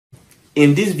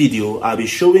In this video, I'll be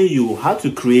showing you how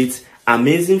to create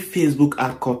amazing Facebook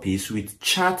ad copies with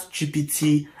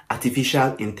ChatGPT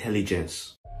artificial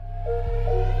intelligence.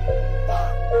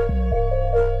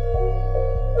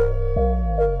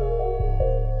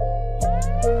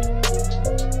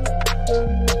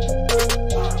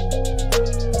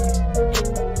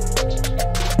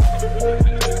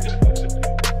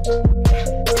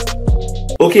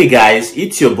 Okay guys,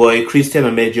 it's your boy Christian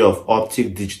Omeje of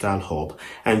Optic Digital Hub,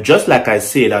 and just like I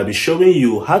said, I'll be showing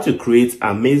you how to create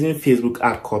amazing Facebook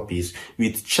ad copies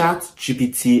with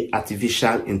ChatGPT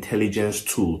artificial intelligence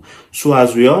tool. So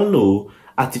as we all know,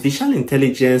 artificial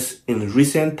intelligence in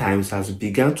recent times has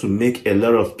begun to make a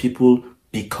lot of people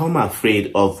become afraid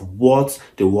of what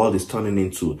the world is turning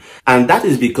into. And that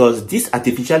is because this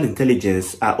artificial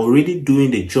intelligence are already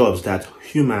doing the jobs that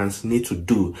humans need to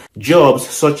do. Jobs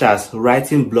such as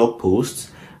writing blog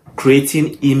posts,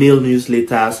 creating email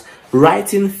newsletters,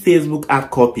 writing Facebook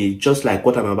ad copy, just like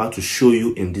what I'm about to show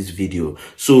you in this video.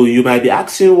 So you might be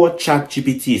asking what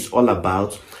ChatGPT is all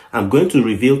about. I'm going to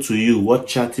reveal to you what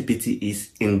ChatGPT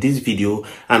is in this video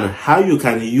and how you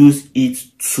can use it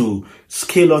to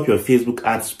scale up your Facebook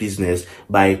ads business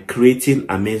by creating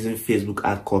amazing Facebook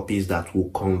ad copies that will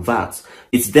convert.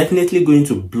 It's definitely going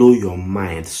to blow your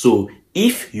mind. So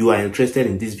if you are interested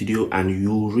in this video and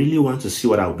you really want to see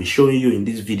what I'll be showing you in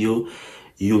this video,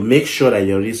 you make sure that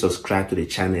you're already subscribed to the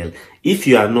channel. If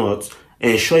you are not,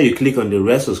 ensure you click on the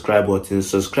red subscribe button,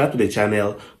 subscribe to the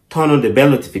channel, turn on the bell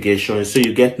notification so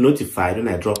you get notified when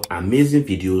I drop amazing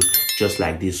videos just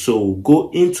like this. So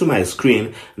go into my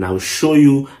screen and I'll show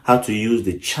you how to use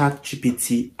the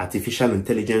ChatGPT artificial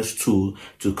intelligence tool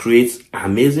to create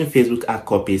amazing Facebook ad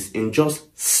copies in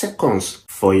just seconds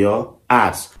for your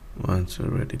ads. Once you're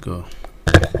ready, go.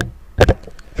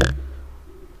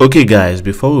 Okay guys,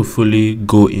 before we fully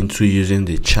go into using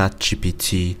the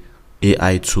ChatGPT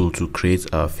AI tool to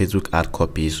create our Facebook ad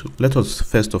copies, let us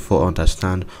first of all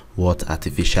understand what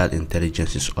artificial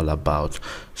intelligence is all about.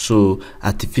 So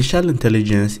artificial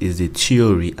intelligence is the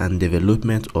theory and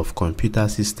development of computer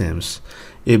systems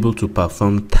able to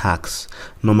perform tasks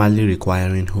normally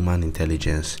requiring human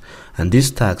intelligence, and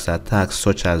these tasks are tasks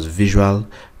such as visual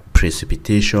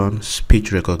precipitation,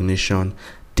 speech recognition,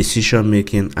 decision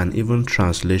making, and even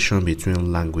translation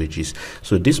between languages.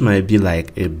 So this might be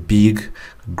like a big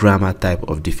grammar type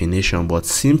of definition, but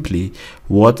simply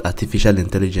what artificial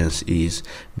intelligence is,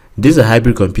 these are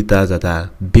hybrid computers that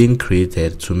are being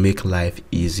created to make life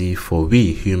easy for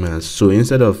we humans. So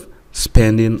instead of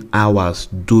spending hours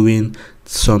doing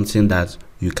something that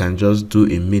you can just do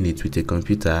in minutes with a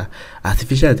computer,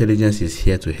 artificial intelligence is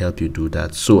here to help you do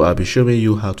that. So I'll be showing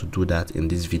you how to do that in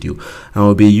this video, and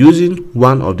I'll be using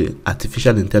one of the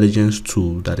artificial intelligence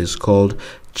tool that is called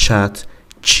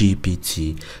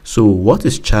ChatGPT. So what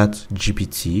is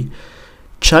ChatGPT?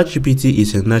 ChatGPT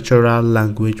is a natural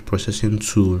language processing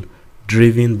tool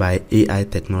driven by AI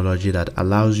technology that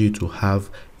allows you to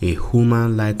have a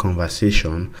human-like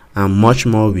conversation and much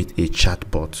more with a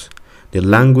chatbot. The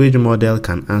language model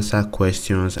can answer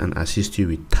questions and assist you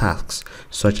with tasks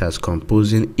such as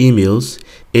composing emails,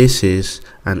 essays,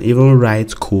 and even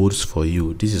write codes for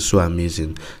you. This is so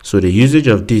amazing. So the usage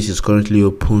of this is currently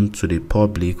open to the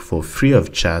public for free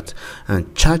of charge,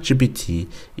 and ChatGPT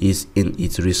is in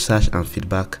its research and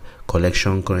feedback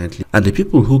collection currently, and the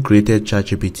people who created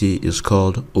ChatGPT is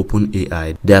called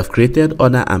OpenAI. They have created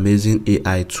other amazing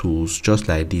AI tools just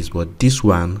like this, but this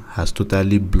one has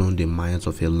totally blown the minds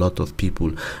of a lot of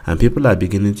people, and people are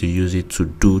beginning to use it to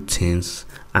do things,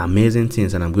 amazing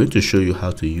things, and I'm going to show you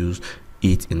how to use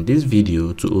it in this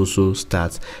video to also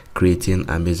start creating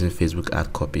amazing Facebook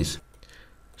ad copies.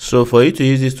 So for you to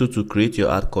use this tool to create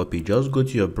your ad copy, just go to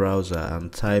your browser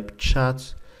and type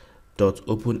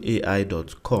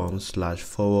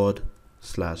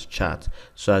chat.openai.com/forward/chat.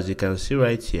 So as you can see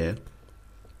right here,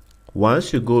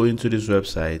 once you go into this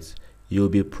website, you'll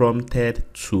be prompted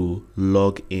to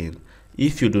log in.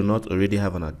 If you do not already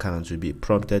have an account, you'll be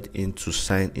prompted to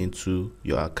sign into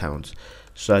your account.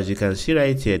 So as you can see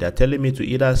right here, they're telling me to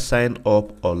either sign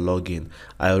up or log in.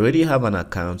 I already have an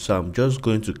account, so I'm just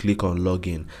going to click on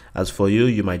login. As for you,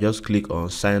 you might just click on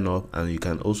sign up, and you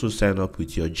can also sign up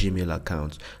with your Gmail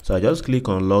account. So I just click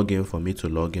on login for me to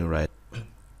log in right.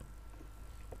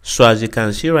 So as you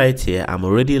can see right here, I'm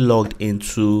already logged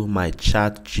into my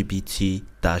ChatGPT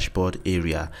dashboard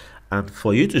area. And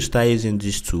for you to start using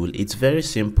this tool, it's very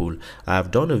simple. I've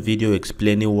done a video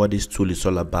explaining what this tool is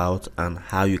all about and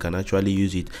how you can actually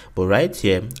use it. But right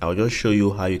here, I'll just show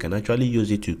you how you can actually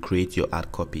use it to create your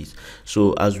ad copies.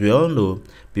 So as we all know,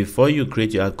 before you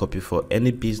create your ad copy for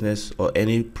any business or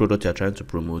any product you're trying to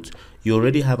promote, you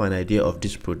already have an idea of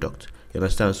this product. You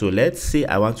understand? So let's say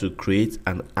I want to create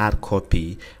an ad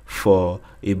copy for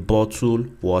a bottle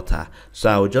water. So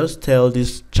I'll just tell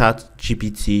this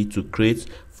ChatGPT to create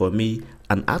for me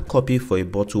an ad copy for a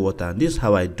bottle water, and this is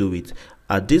how I do it.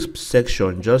 At this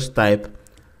section, just type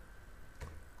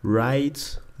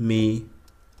write me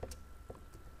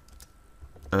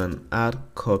an ad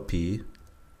copy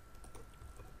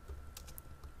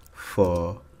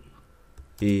for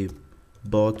a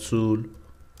bottle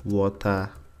water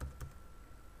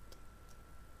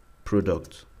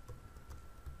product.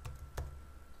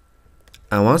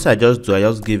 And once I just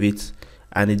give it,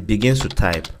 and it begins to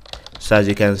type. So as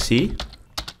you can see,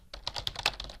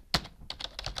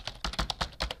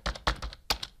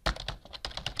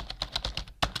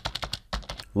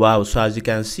 wow, so as you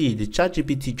can see, the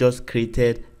ChatGPT just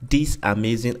created this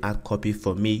amazing ad copy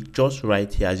for me just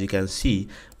right here. As you can see,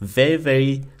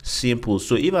 very simple.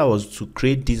 So if I was to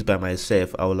create this by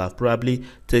myself, I would have probably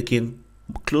taken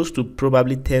close to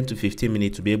probably 10 to 15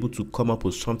 minutes to be able to come up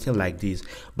with something like this.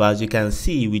 But as you can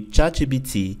see, with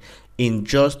ChatGPT, in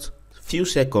just few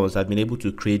seconds I've been able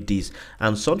to create this.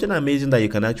 And something amazing that you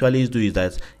can actually do is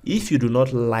that if you do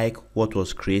not like what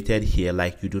was created here,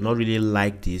 like you do not really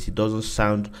like this, it doesn't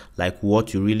sound like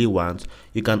what you really want,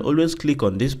 you can always click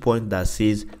on this point that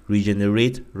says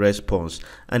regenerate response,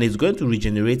 and it's going to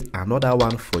regenerate another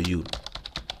one for you.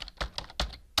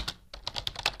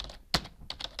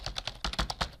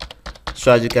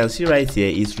 So as you can see right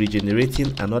here, it's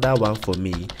regenerating another one for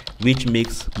me, which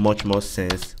makes much more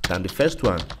sense than the first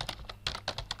one.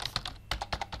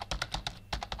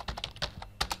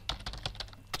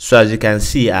 So as you can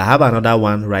see, I have another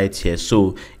one right here.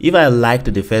 So if I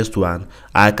liked the first one,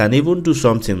 I can even do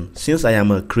something. Since I am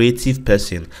a creative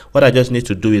person, what I just need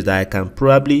to do is that I can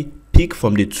probably pick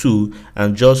from the two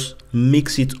and just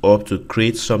mix it up to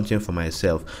create something for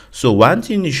myself. So one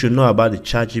thing you should know about the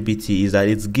ChatGPT is that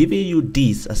it's giving you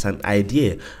this as an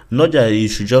idea, not that you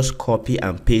should just copy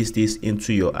and paste this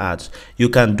into your ads. You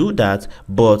can do that,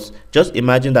 but just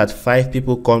imagine that 5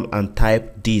 people come and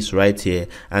type this right here,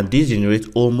 and this generates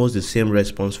almost the same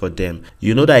response for them.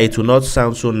 You know that it will not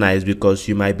sound so nice because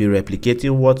you might be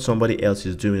replicating what somebody else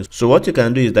is doing. So what you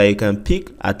can do is that you can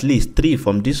pick at least 3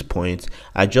 from this point,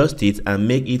 adjust it, and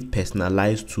make it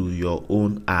personalized to your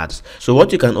own ads. So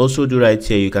what you can also do right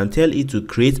here, you can tell it to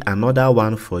create another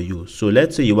one for you. So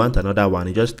let's say you want another one,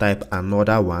 you just type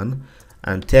another one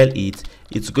and tell it,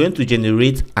 it's going to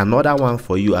generate another one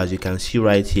for you, as you can see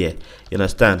right here. You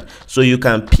understand? So you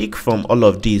can pick from all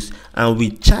of these, and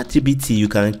with ChatGPT you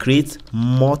can create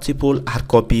multiple ad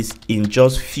copies in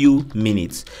just few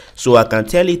minutes. So I can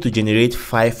tell it to generate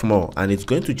 5 more, and it's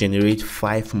going to generate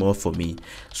 5 more for me.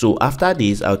 So after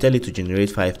this, I'll tell it to generate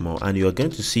 5 more, and you're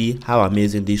going to see how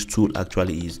amazing this tool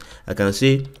actually is. I can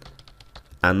say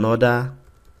another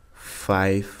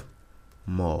 5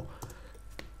 more.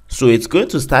 So it's going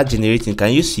to start generating.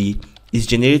 Can you see? It's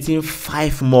generating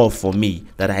 5 more for me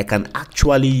that I can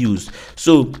actually use.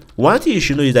 So one thing you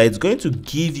should know is that it's going to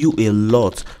give you a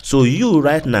lot. So you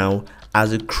right now,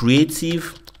 as a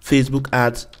creative Facebook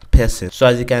ads person, so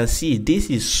as you can see, this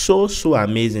is so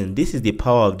amazing. This is the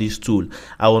power of this tool.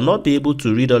 I will not be able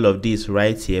to read all of this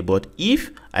right here, but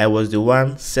if I was the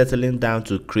one settling down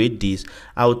to create this,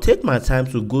 I will take my time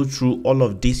to go through all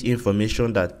of this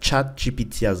information that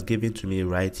ChatGPT has given to me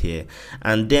right here,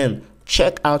 and then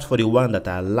check out for the one that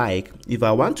I like. If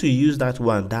I want to use that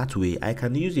one that way, I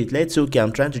can use it. Let's say, okay,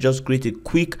 I'm trying to just create a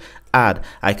quick ad.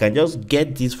 I can just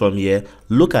get this from here,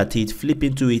 look at it, flip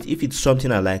into it. If it's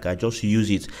something I like, I just use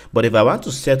it. But if I want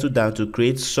to settle down to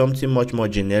create something much more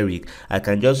generic, I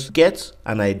can just get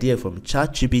an idea from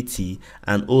ChatGPT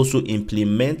and also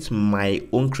implement my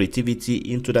own creativity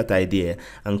into that idea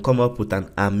and come up with an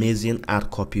amazing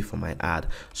ad copy for my ad.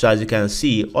 So as you can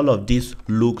see, all of this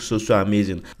looks so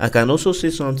amazing. I can also say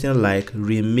something like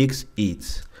remix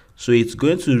it. So it's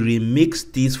going to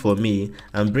remix this for me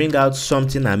and bring out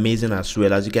something amazing as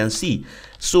well, as you can see.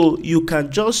 So you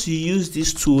can just use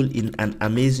this tool in an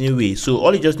amazing way. So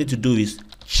all you just need to do is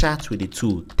chat with the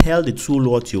tool, tell the tool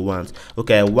what you want.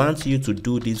 Okay, I want you to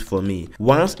do this for me.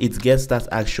 Once it gets that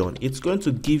action, it's going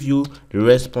to give you the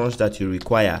response that you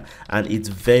require, and it's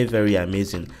very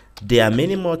amazing. There are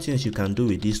many more things you can do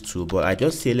with this tool, but I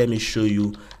just say let me show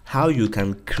you how you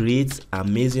can create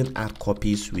amazing ad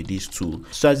copies with this tool.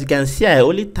 So as you can see, I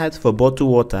only typed for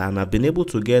bottled water and I've been able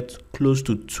to get close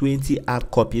to 20 ad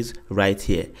copies right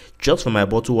here just for my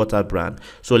bottled water brand.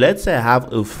 So let's say I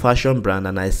have a fashion brand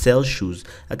and I sell shoes.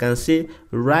 I can say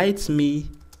write me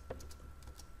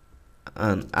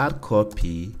an ad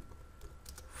copy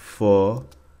for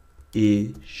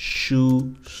a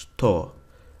shoe store.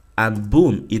 and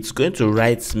boom, it's going to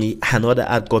write me another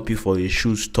ad copy for a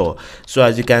shoe store. So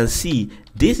as you can see,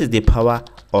 this is the power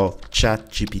of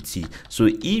ChatGPT. So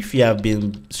if you have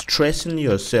been stressing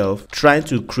yourself trying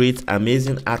to create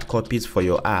amazing ad copies for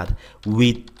your ad,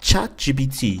 with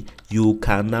ChatGPT you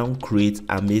can now create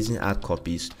amazing ad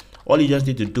copies. All you just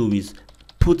need to do is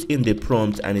put in the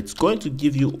prompt and it's going to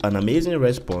give you an amazing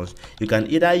response. You can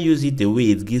either use it the way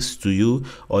it gives to you,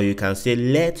 or you can say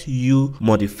let you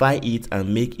modify it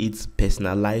and make it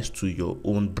personalized to your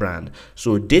own brand.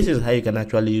 So this is how you can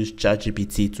actually use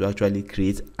ChatGPT to actually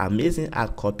create amazing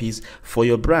ad copies for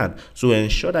your brand. So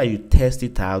ensure that you test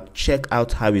it out, check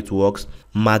out how it works,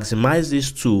 maximize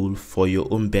this tool for your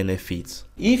own benefits.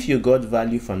 If you got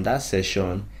value from that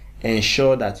session,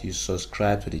 ensure that you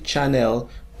subscribe to the channel,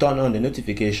 turn on the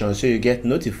notifications so you get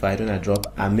notified when I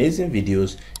drop amazing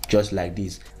videos just like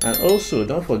this. And also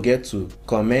don't forget to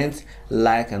comment,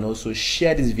 like, and also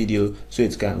share this video so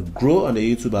it can grow on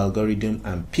the YouTube algorithm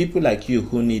and people like you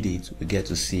who need it will get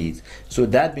to see it. So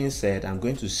that being said, I'm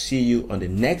going to see you on the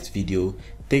next video.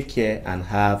 Take care and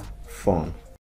have fun.